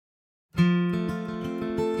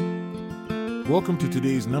Welcome to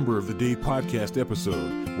today's Number of the Day podcast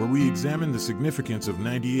episode, where we examine the significance of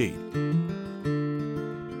 98.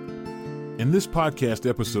 In this podcast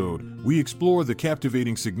episode, we explore the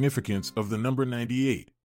captivating significance of the number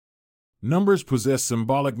 98. Numbers possess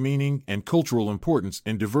symbolic meaning and cultural importance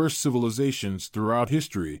in diverse civilizations throughout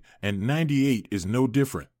history, and 98 is no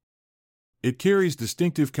different. It carries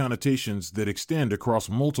distinctive connotations that extend across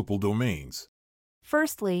multiple domains.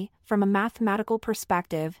 Firstly, from a mathematical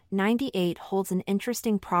perspective, 98 holds an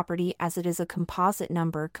interesting property as it is a composite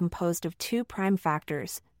number composed of two prime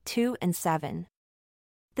factors, 2 and 7.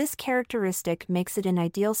 This characteristic makes it an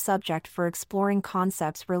ideal subject for exploring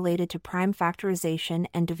concepts related to prime factorization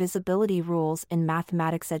and divisibility rules in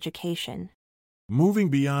mathematics education. Moving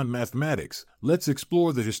beyond mathematics, let's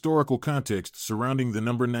explore the historical context surrounding the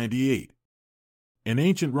number 98. In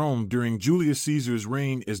ancient Rome during Julius Caesar's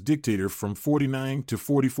reign as dictator from 49 to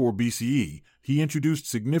 44 BCE, he introduced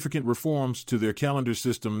significant reforms to their calendar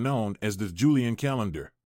system known as the Julian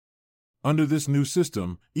calendar. Under this new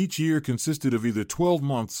system, each year consisted of either 12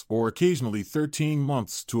 months or occasionally 13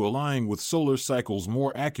 months to align with solar cycles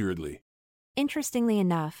more accurately. Interestingly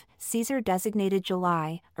enough, Caesar designated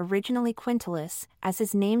July, originally Quintilis, as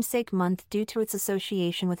his namesake month due to its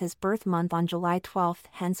association with his birth month on July 12,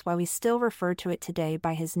 hence why we still refer to it today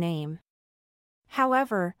by his name.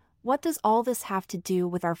 However, what does all this have to do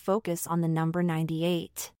with our focus on the number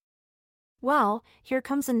 98? Well, here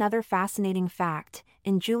comes another fascinating fact.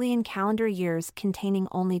 In Julian calendar years containing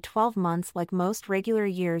only 12 months, like most regular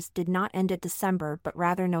years, did not end at December but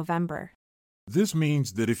rather November. This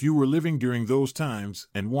means that if you were living during those times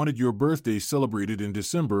and wanted your birthday celebrated in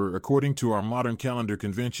December according to our modern calendar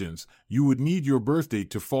conventions, you would need your birthday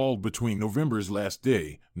to fall between November's last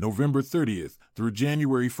day, November 30th, through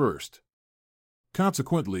January 1st.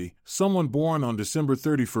 Consequently, someone born on December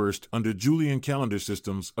 31st under Julian calendar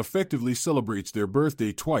systems effectively celebrates their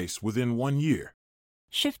birthday twice within 1 year.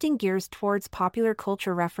 Shifting gears towards popular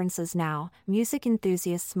culture references now, music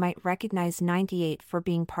enthusiasts might recognize 98 for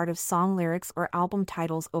being part of song lyrics or album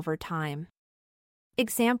titles over time.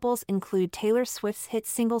 Examples include Taylor Swift's hit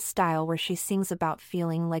single Style, where she sings about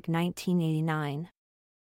feeling like 1989.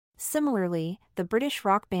 Similarly, the British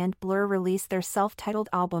rock band Blur released their self-titled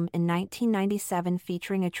album in 1997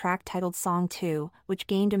 featuring a track titled Song 2, which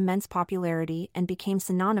gained immense popularity and became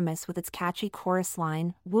synonymous with its catchy chorus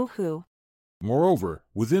line, "Woohoo." Moreover,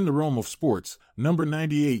 within the realm of sports, number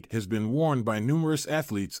 98 has been worn by numerous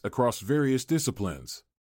athletes across various disciplines.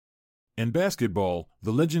 In basketball,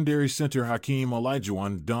 the legendary center Hakeem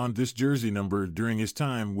Olajuwon donned this jersey number during his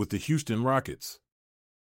time with the Houston Rockets.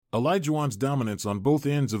 Olajuwon's dominance on both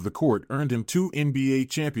ends of the court earned him 2 NBA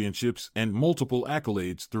championships and multiple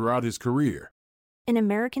accolades throughout his career. In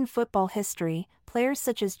American football history, players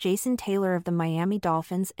such as Jason Taylor of the Miami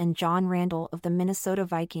Dolphins and John Randall of the Minnesota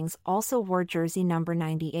Vikings also wore jersey number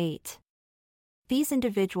 98. These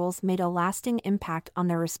individuals made a lasting impact on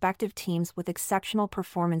their respective teams with exceptional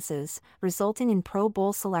performances, resulting in Pro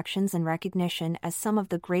Bowl selections and recognition as some of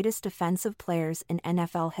the greatest defensive players in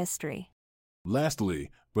NFL history.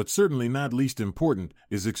 Lastly, but certainly not least important,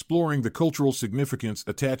 is exploring the cultural significance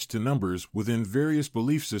attached to numbers within various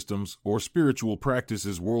belief systems or spiritual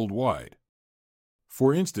practices worldwide.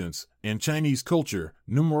 For instance, in Chinese culture,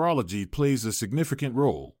 numerology plays a significant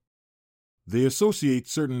role. They associate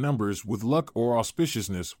certain numbers with luck or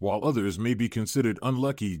auspiciousness, while others may be considered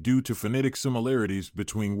unlucky due to phonetic similarities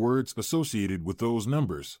between words associated with those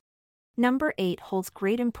numbers. Number 8 holds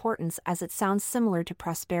great importance as it sounds similar to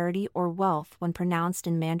prosperity or wealth when pronounced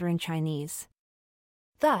in Mandarin Chinese.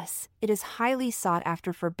 Thus, it is highly sought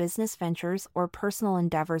after for business ventures or personal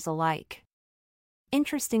endeavors alike.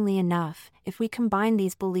 Interestingly enough, if we combine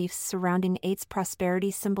these beliefs surrounding 8's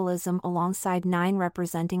prosperity symbolism alongside 9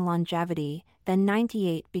 representing longevity, then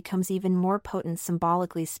 98 becomes even more potent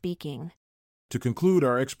symbolically speaking. To conclude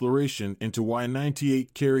our exploration into why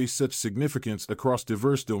 98 carries such significance across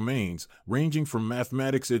diverse domains, ranging from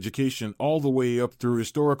mathematics education all the way up through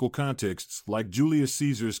historical contexts like Julius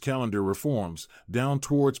Caesar's calendar reforms, down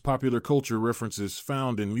towards popular culture references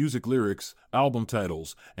found in music lyrics, album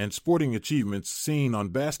titles, and sporting achievements seen on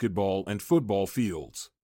basketball and football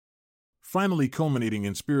fields. Finally culminating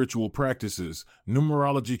in spiritual practices,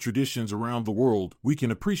 numerology traditions around the world, we can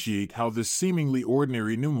appreciate how this seemingly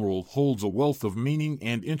ordinary numeral holds a wealth of meaning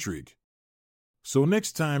and intrigue. So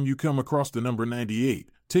next time you come across the number 98,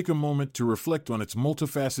 take a moment to reflect on its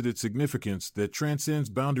multifaceted significance that transcends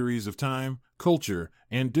boundaries of time, culture,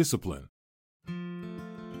 and discipline.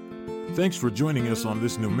 Thanks for joining us on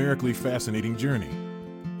this numerically fascinating journey.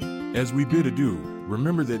 As we bid adieu,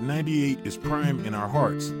 remember that 98 is prime in our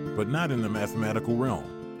hearts, but not in the mathematical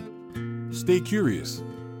realm. Stay curious.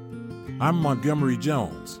 I'm Montgomery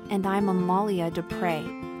Jones. And I'm Amalia Dupre.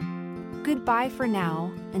 Goodbye for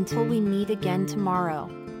now, until we meet again tomorrow.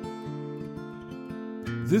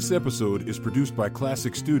 This episode is produced by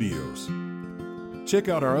Classic Studios. Check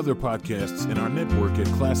out our other podcasts in our network at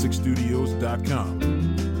classicstudios.com.